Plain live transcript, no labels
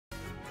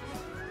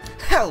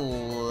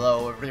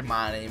Hello everybody,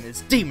 my name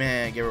is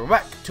D-Man, we're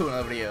back to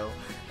another video,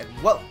 and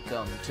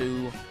welcome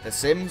to The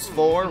Sims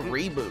 4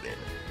 Rebooted.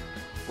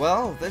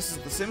 Well, this is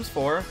The Sims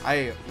 4.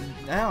 I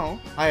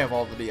have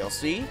all the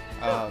DLC,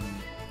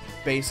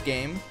 base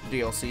game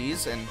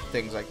DLCs and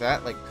things like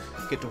that, like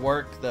Get to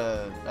Work,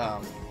 the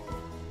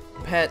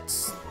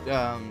pets,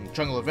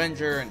 Jungle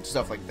Avenger, and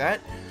stuff like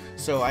that.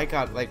 So I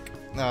got like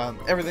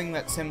everything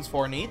that Sims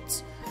 4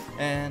 needs,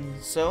 and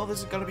so this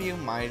is gonna be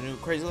my new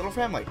crazy little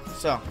family.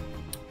 So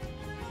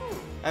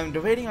I'm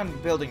debating on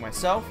building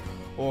myself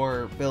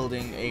or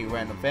building a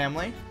random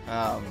family.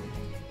 I'm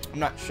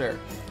not sure.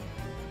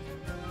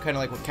 Kind of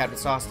like what Captain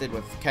Sauce did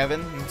with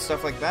Kevin and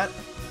stuff like that.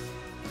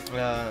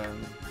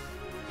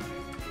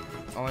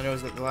 All I know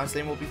is that the last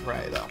name will be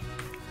Fry, though.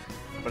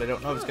 But I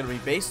don't know if it's going to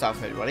be based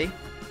off anybody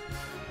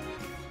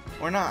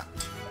or not.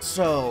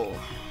 So,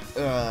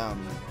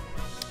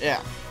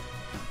 yeah.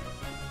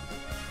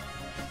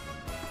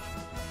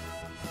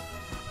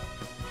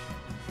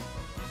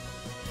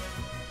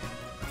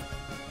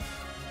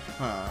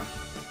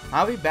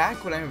 I'll be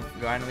back when I've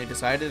finally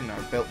decided and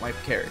I've built my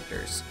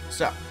characters.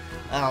 So,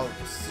 I'll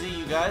see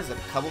you guys in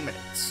a couple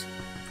minutes.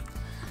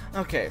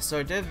 Okay, so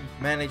I did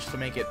manage to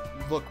make it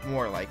look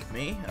more like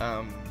me.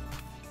 Kind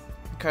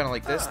of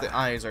like this. The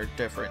eyes are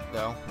different,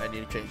 though. I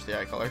need to change the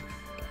eye color.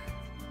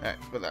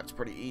 But that's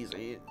pretty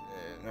easy.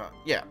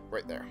 Yeah,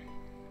 right there.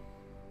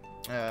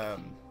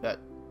 But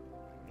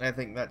I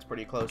think that's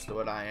pretty close to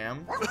what I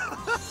am.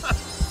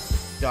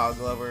 Dog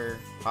lover,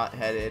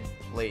 hot-headed,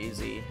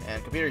 lazy,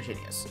 and computer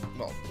genius.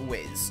 Well,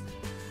 whiz.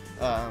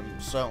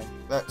 So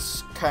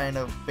that's kind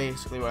of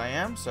basically what I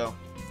am. So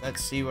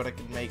let's see what I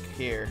can make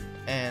here.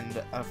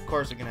 And of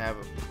course, I can have.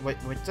 Wait,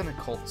 what's an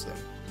occult sim?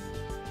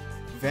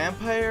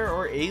 Vampire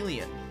or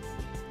alien?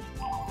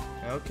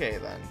 Okay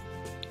then.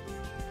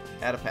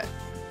 Add a pet.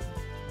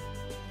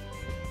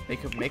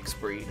 Make a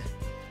mixed breed.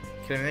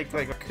 Can I make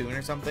like a raccoon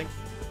or something?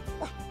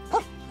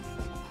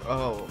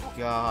 Oh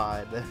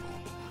God.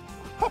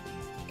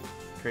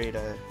 Create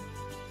a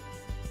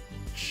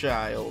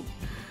child.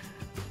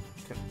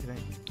 Can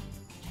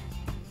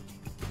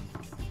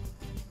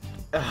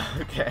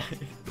I? Okay.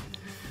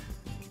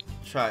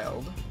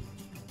 Child.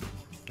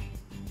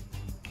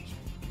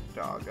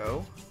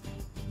 Doggo.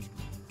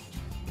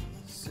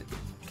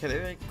 Can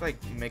I like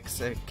mix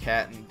a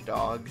cat and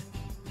dog?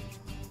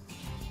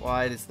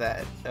 Why does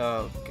that?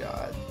 Oh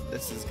God,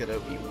 this is gonna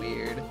be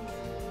weird.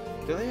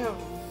 Do they have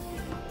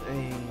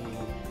a?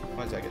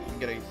 1 second. I'm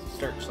gonna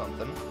search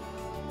something.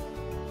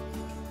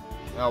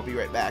 I'll be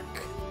right back.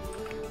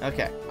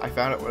 Okay, I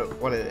found out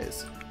what it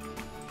is.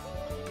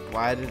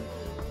 Why did...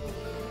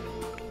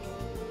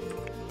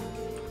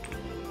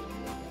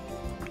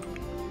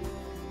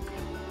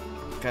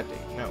 God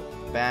dang, no.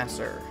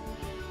 Basser.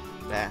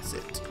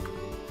 Basset.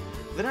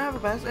 Do they don't have a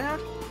Basset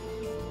Hound?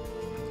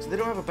 So they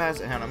don't have a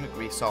Basset Hound, I'm gonna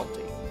be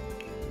salty.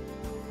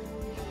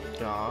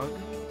 Dog.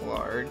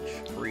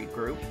 Large. Breed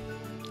group.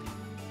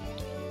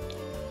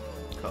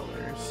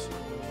 Colors.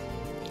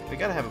 They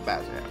gotta have a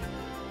Basset Hound.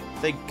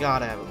 They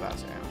gotta have a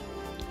Basset Hound.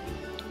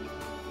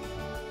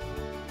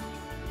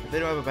 If they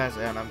don't have a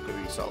Basset Hound, I'm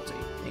gonna be salty.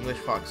 English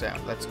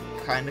Foxhound. That's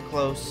kind of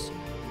close.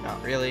 Not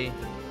really.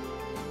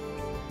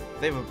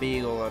 If they have a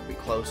Beagle, I'd be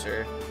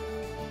closer.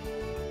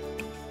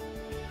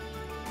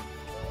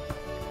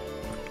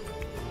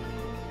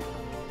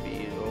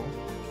 Beagle.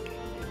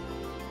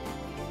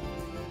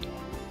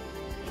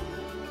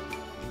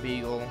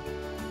 Beagle.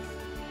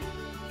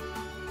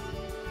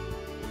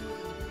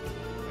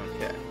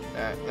 Okay,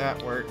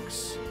 that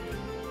works.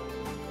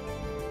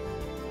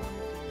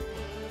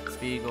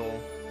 Beagle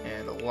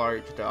and a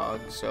large dog,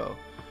 so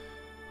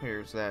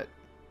here's that.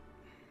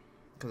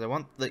 Because I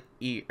want I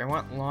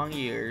want long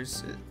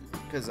ears.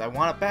 Because I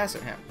want a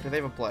Basset Hound. Because they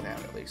have a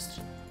Bloodhound at least.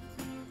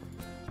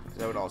 Because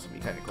that would also be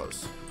kind of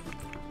close.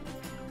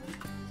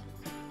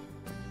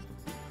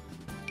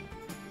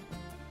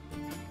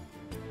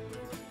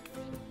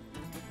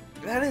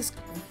 That is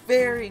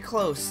very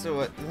close to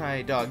what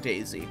my dog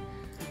Daisy.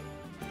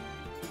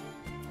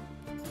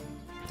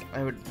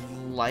 I would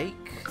like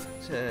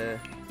to.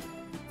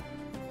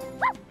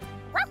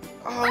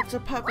 Oh, it's a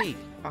puppy!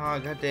 Oh,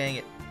 god dang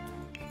it.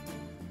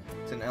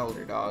 It's an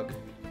elder dog.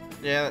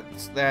 Yeah,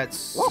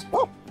 that's...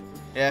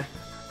 Yeah.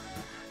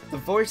 The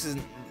voice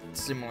isn't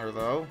similar,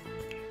 though.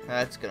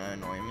 That's gonna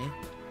annoy me.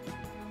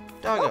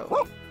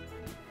 Doggo!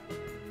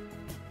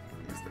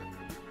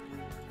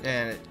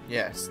 And,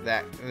 yes,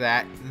 that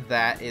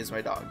is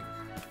my dog.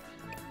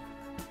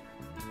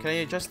 Can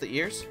I adjust the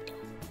ears?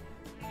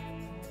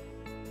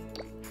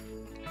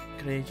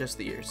 Can I adjust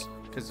the ears?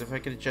 Because if I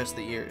can adjust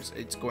the ears,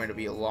 it's going to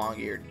be a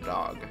long-eared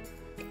dog.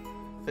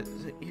 But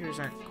the ears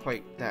aren't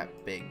quite that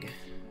big.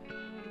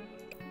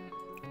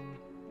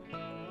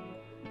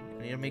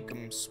 I need to make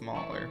them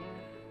smaller.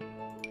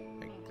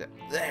 Like that.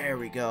 There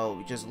we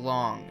go. Just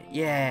long.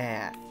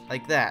 Yeah!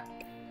 Like that.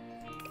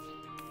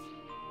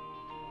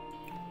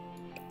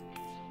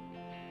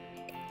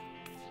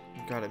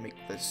 Gotta make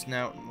the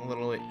snout a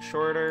little bit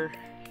shorter.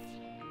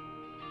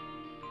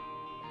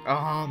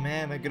 Oh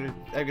man, I'm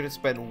gonna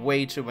spend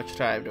way too much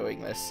time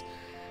doing this.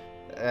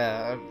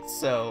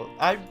 So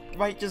I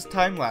might just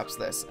time lapse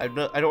this. I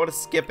don't want to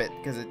skip it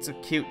because it's a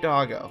cute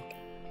doggo.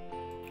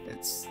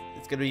 It's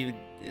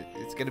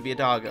gonna be a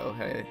doggo.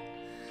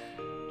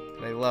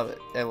 I love it.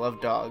 I love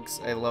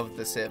dogs. I love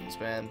The Sims,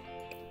 man.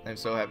 I'm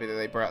so happy that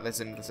they brought this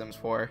into The Sims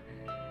 4.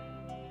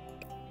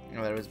 And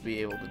that I was be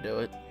able to do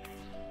it.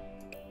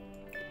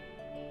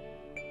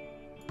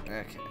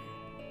 Okay.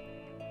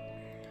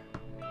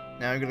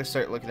 Now I'm gonna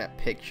start looking at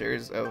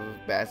pictures of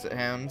basset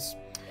hounds.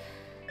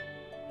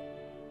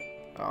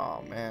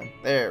 Oh man,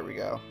 there we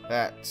go.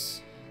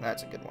 That's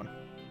a good one.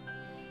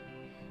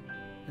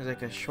 There's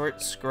like a short,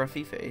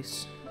 scruffy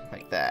face,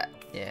 like that.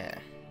 Yeah.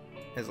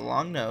 Has a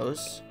long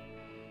nose.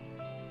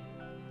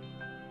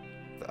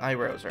 The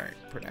eyebrows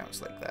aren't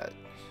pronounced like that.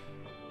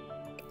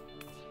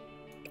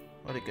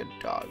 What a good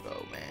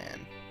doggo,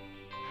 man.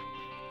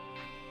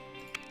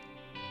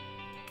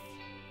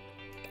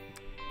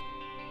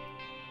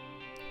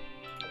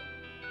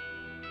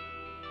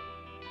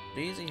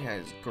 Daisy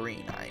has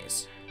green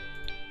eyes.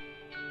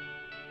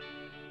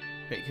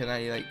 Wait, can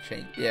I like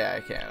change? Yeah,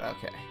 I can.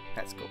 Okay,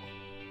 that's cool.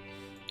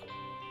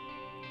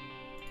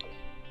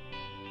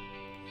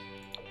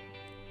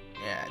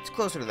 Yeah, it's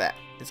closer to that.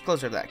 It's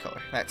closer to that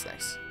color. That's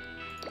nice.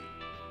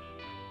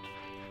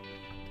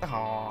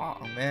 Oh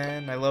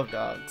man, I love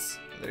dogs.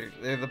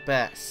 They're the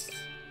best.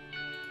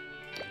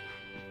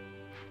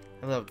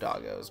 I love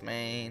doggos,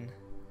 man.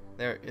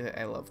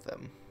 I love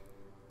them.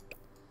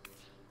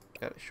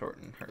 Gotta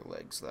shorten her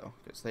legs though,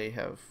 because they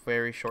have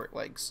very short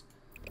legs.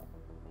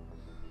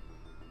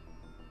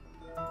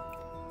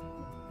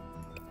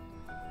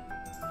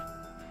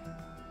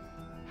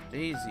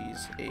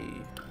 Daisy's a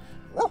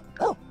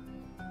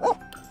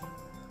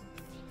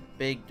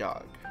big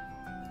dog.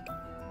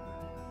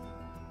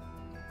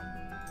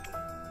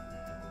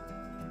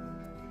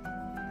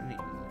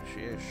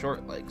 She has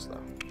short legs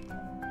though.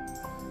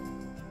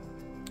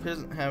 She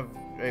doesn't have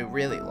a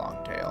really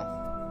long tail.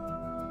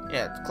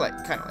 Yeah, it's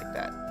kind of like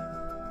that.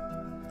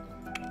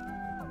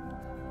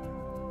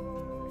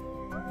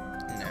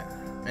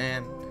 Nah,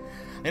 man.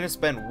 I'm gonna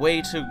spend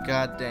way too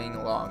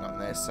goddamn long on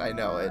this. I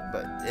know it,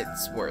 but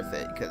it's worth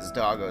it because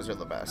doggos are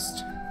the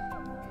best.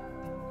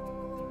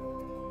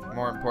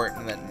 More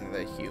important than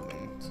the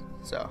humans.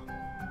 So.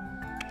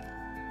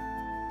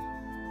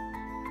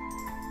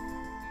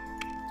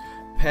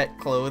 Pet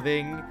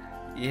clothing?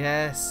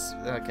 Yes.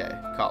 Okay,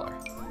 collar.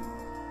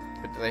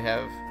 But do they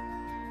have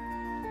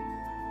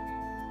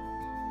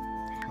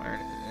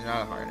harness?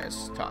 Not a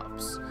harness,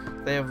 tops.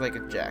 They have like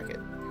a jacket.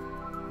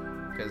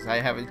 Because I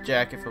have a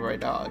jacket for my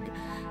dog.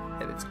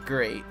 And it's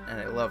great, and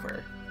I love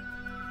her.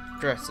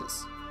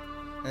 Dresses.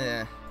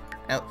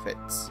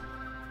 Outfits.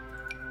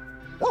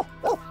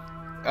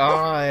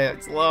 Oh,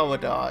 it's Llama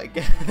Dog.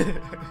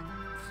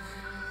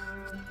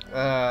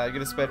 I'm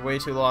gonna spend way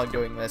too long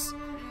doing this.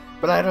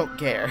 But I don't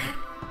care.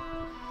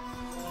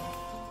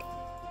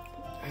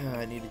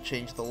 I need to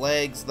change the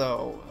legs,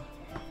 though.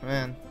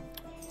 Man.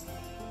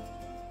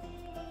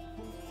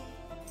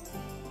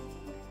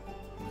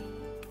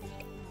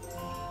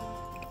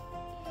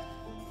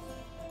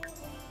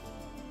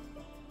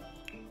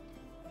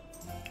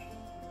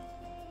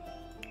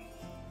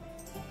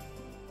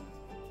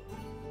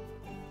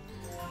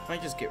 I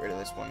might just get rid of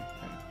this one.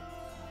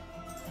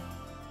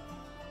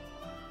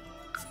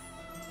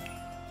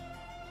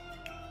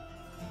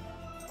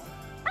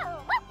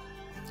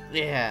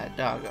 Yeah,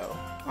 doggo.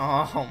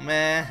 Oh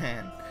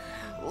man,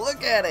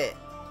 look at it.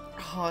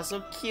 Oh, it's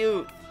so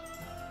cute.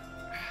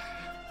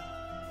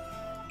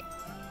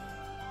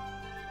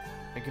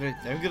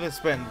 I'm gonna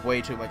spend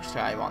way too much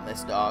time on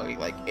this dog,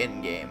 like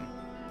in game.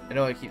 I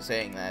know I keep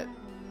saying that,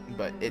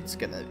 but it's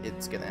gonna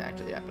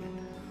actually happen.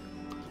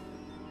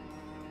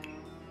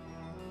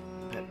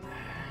 But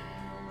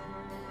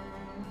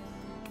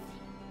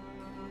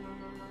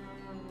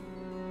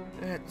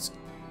that's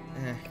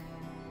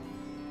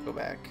go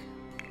back.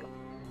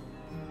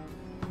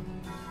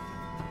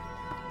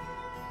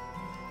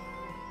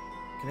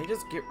 Can I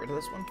just get rid of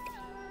this one?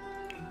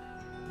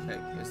 Hey,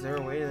 is there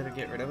a way to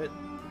get rid of it?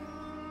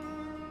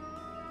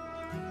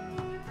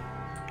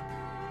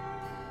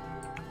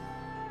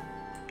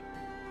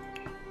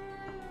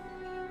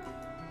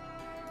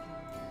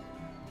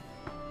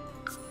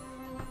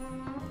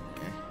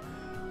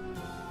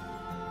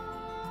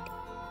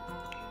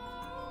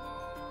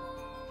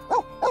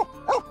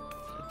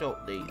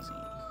 Adult Daisy.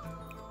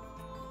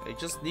 I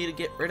just need to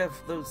get rid of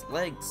those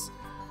legs.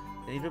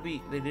 They need to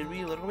be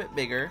a little bit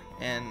bigger,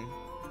 and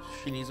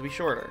she needs to be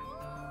shorter.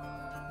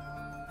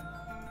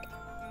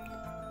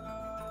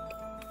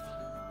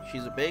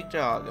 She's a big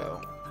doggo.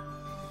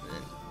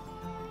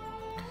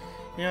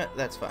 You know what?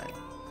 That's fine.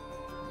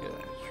 I'm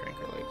gonna shrink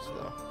her legs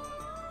though.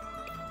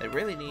 I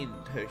really need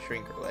to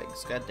shrink her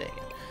legs. God dang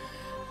it.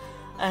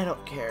 I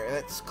don't care.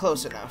 That's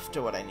close enough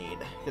to what I need.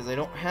 Because I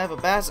don't have a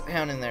basset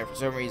hound in there for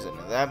some reason.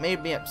 That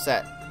made me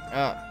upset.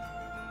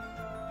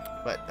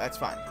 But that's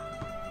fine.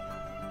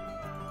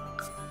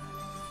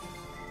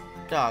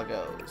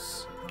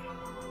 Doggos.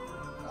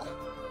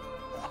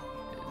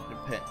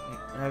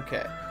 independent.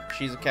 Okay,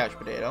 she's a couch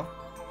potato.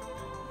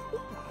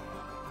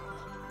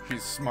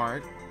 She's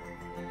smart,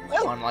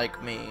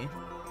 unlike me.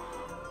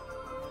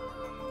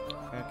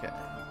 Okay,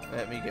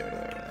 let me get rid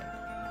of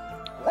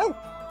everything.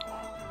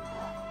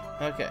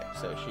 Okay,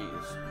 so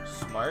she's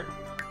smart,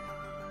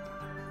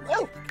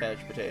 couch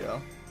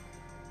potato.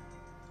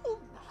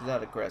 She's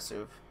not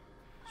aggressive.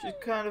 She's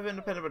kind of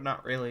independent, but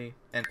not really,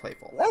 and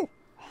playful.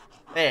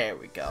 There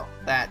we go.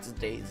 That's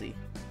Daisy.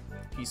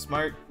 She's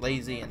smart,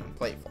 lazy, and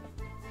playful.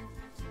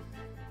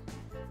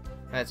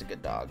 That's a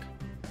good dog.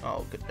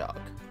 Oh, good dog.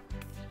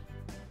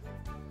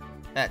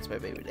 That's my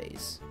baby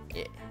Daisy.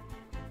 Yeah.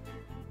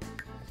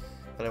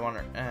 But I want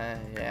her.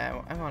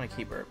 Yeah, I want to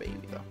keep her a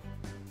baby though.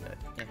 But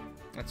yeah,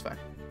 that's fine.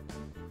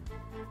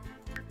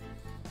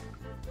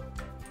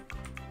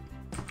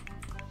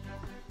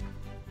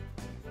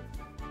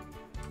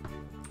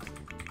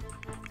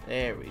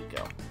 There we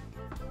go.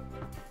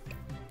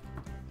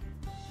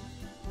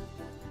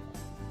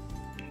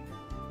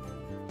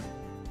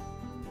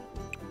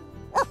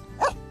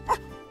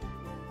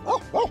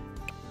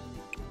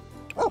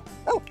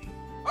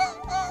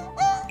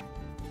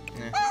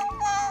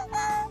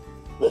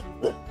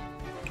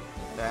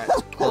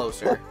 That's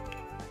closer.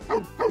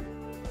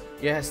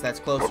 Yes, that's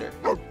closer.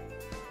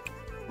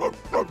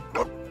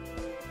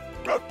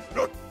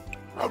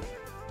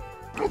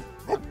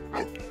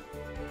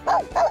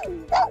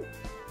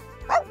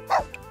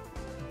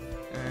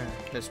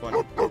 This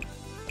one.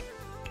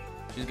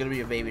 She's gonna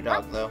be a baby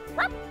dog, though.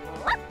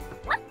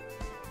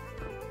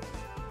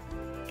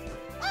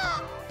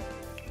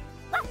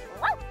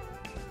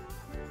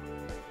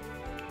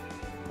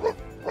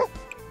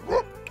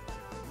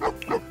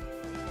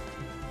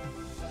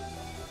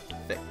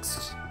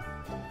 Fixed.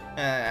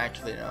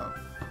 Actually, no.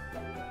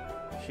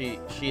 She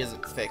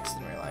isn't fixed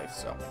in real life,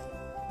 so.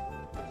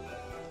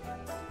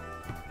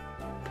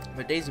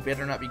 But Daisy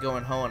better not be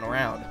going hoeing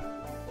around.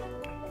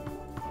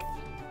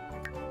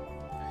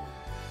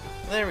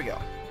 There we go.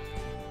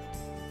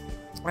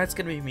 That's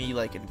gonna be me,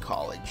 like, in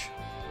college.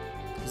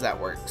 Because that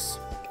works.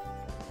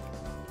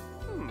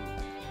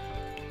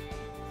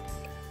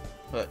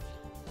 But,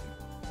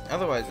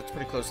 otherwise, it's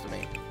pretty close to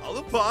me.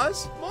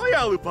 Alupas? My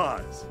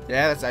alupas!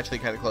 Yeah, that's actually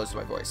kind of close to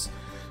my voice.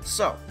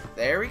 So,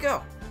 there we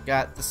go.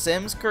 Got the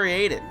Sims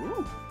created.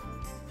 Ooh.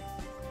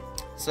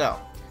 So,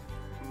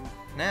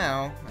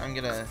 now, I'm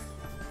gonna...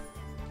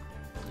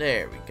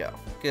 There we go.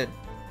 Good.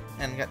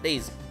 And got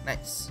Daisy.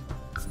 Nice.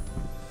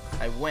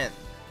 I win.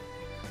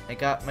 I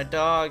got my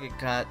dog. I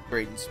got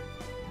Brayden's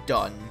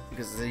done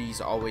because these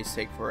always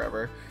take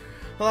forever.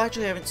 Well,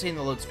 actually, I haven't seen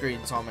the load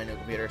screens on my new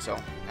computer, so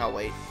I'll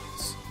wait.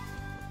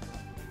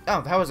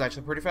 Oh, that was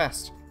actually pretty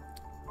fast.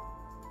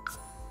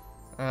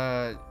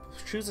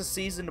 Choose a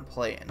season to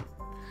play in.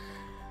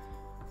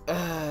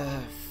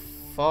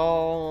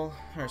 Fall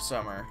or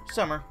summer?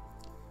 Summer.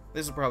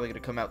 This is probably going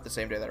to come out the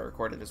same day that I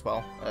recorded as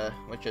well,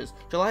 which is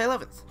July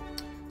 11th.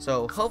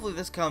 So, hopefully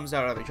this comes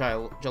out either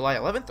July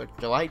 11th or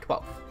July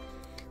 12th.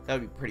 That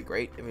would be pretty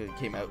great if it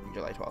came out in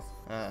July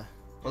 12th.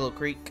 Willow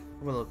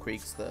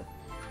Creek's the,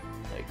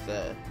 like,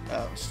 the,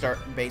 start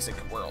basic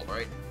world,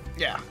 right?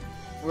 Yeah.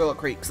 Willow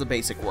Creek's the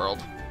basic world.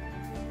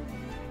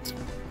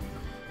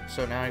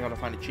 So now I gotta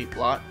find a cheap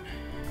lot.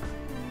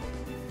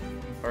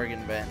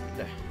 Bargain Bend.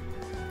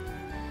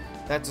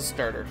 That's a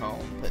starter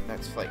home, but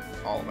that's, like,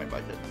 all of my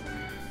budget.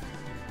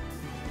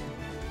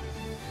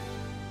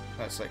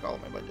 That's, like, all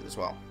of my budget as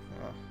well.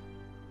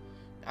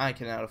 I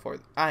cannot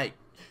afford...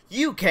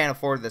 You can't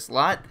afford this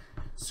lot!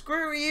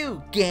 Screw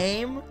you,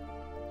 game!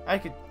 I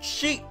could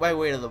cheat my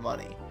way to the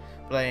money.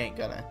 But I ain't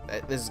gonna.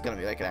 This is gonna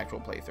be like an actual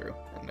playthrough.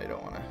 And I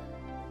don't wanna...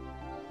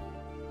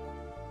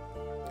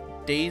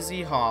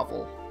 Daisy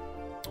Hovel.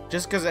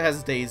 Just because it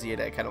has Daisy in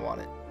it, I kinda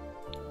want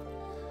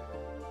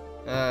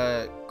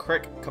it.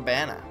 Crick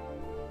Cabana.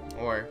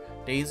 Or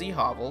Daisy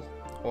Hovel.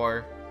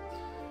 Or...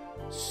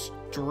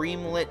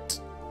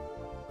 Streamlit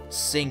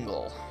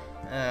Single.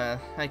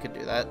 I could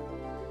do that.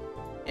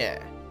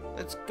 Yeah.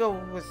 Let's go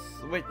with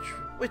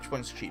which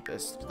one's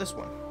cheapest? This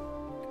one.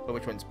 But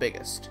which one's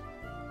biggest?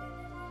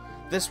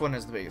 This one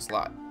is the biggest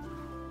lot.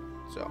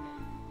 So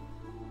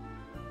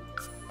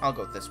I'll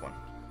go with this one.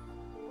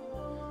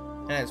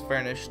 And it's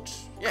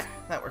furnished. Yeah,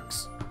 that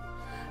works.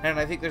 And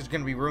I think there's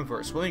gonna be room for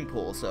a swimming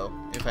pool, so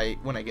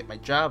when I get my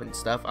job and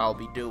stuff, I'll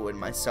be doing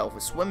myself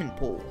a swimming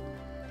pool.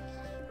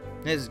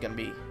 This is gonna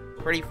be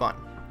pretty fun.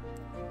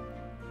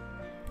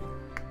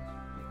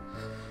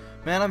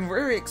 Man, I'm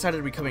very excited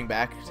to be coming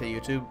back to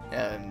YouTube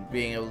and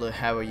being able to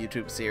have a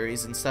YouTube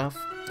series and stuff.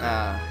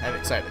 I'm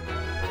excited.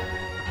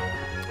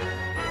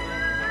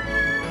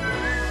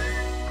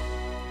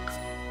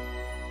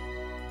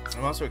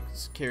 I'm also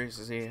curious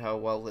to see how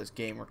well this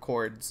game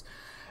records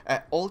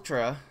at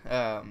ultra,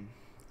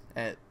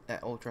 at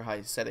ultra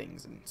high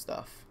settings and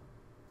stuff.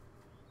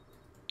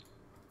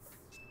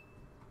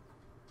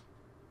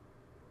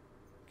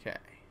 Okay,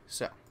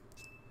 so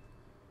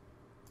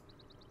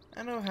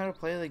I know how to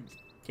play the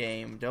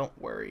game, don't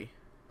worry.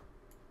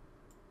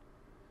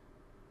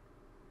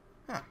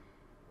 Huh.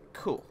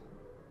 Cool.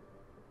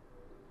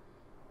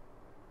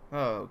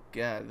 Oh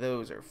god,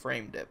 those are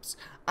frame dips.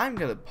 I'm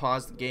gonna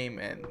pause the game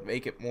and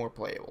make it more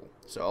playable.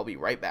 So I'll be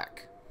right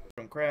back.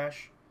 Don't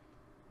crash.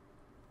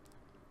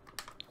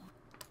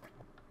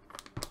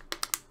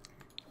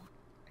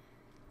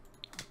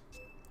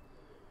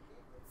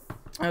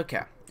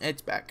 Okay,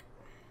 it's back.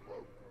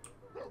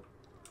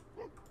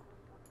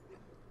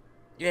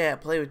 Yeah,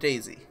 play with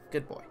Daisy.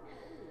 Good boy.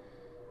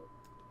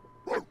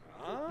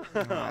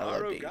 I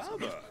love Daisy.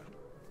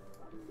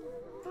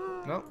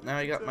 Well, now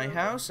I got my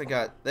house. I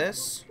got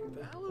this.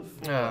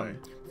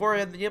 Before I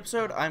end the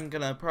episode, I'm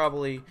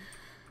probably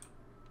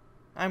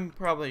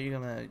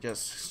gonna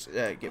just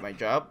get my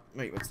job.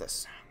 Wait, what's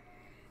this?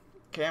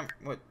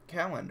 What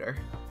calendar?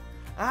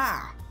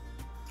 Ah!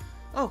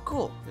 Oh,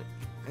 cool.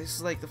 This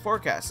is like the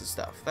forecast and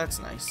stuff. That's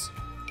nice.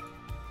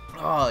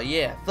 Oh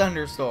yeah,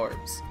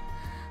 thunderstorms.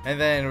 And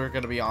then we're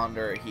gonna be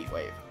under a heat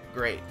wave.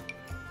 Great.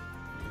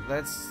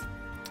 That's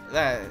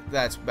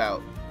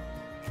about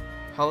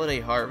holiday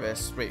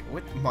harvest. Wait,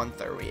 what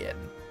month are we in?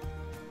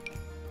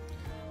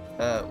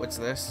 What's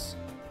this?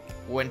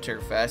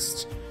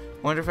 Winterfest.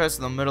 Winterfest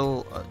in the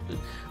middle.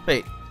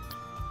 Wait.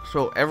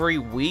 So every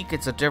week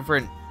it's a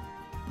different.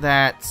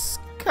 That's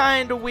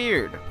kind of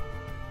weird.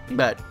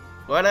 But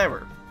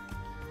whatever.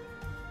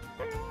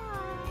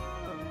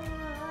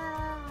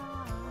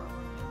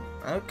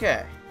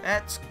 Okay,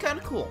 that's kind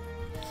of cool.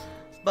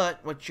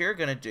 But what you're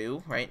gonna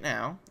do right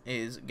now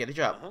is get a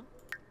job.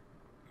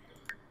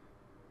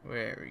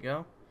 There we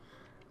go.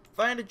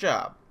 Find a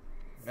job.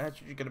 That's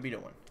what you're gonna be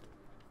doing.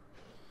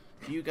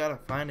 You gotta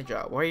find a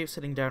job. Why are you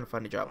sitting down to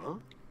find a job?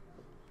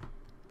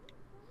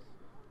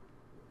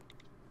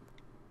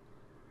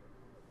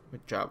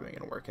 What job am I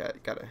gonna work at?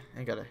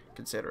 I gotta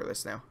consider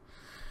this now.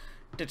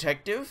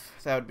 Detective,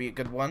 that would be a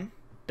good one.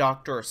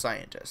 Doctor or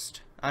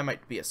scientist. I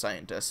might be a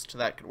scientist.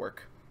 That could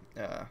work.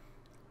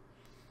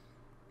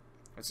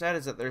 What's sad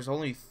is that there's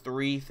only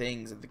 3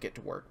 things in the get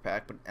to work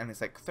pack, and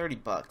it's like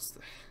 $30.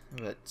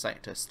 But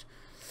scientist.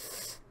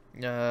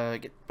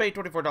 Get paid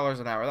 $24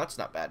 an hour. That's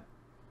not bad.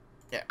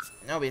 Yeah,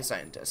 I'll be a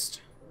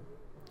scientist.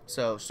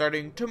 So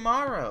starting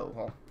tomorrow,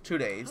 well, 2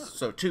 days,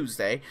 so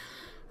Tuesday.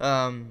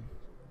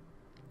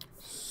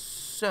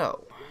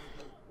 So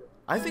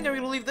I think I'm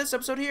gonna leave this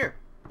episode here.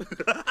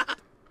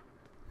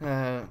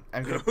 I'm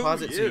gonna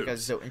pause it so you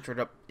guys don't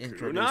interrupt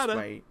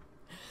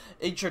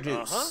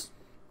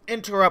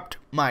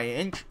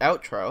my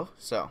outro.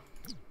 So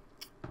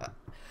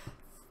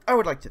I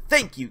would like to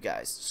thank you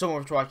guys so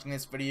much for watching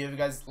this video. If you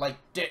guys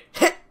liked it,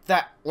 hit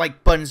that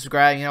like button,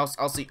 subscribe, and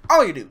I'll see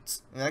all you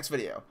dudes in the next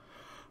video.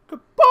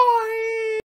 Goodbye.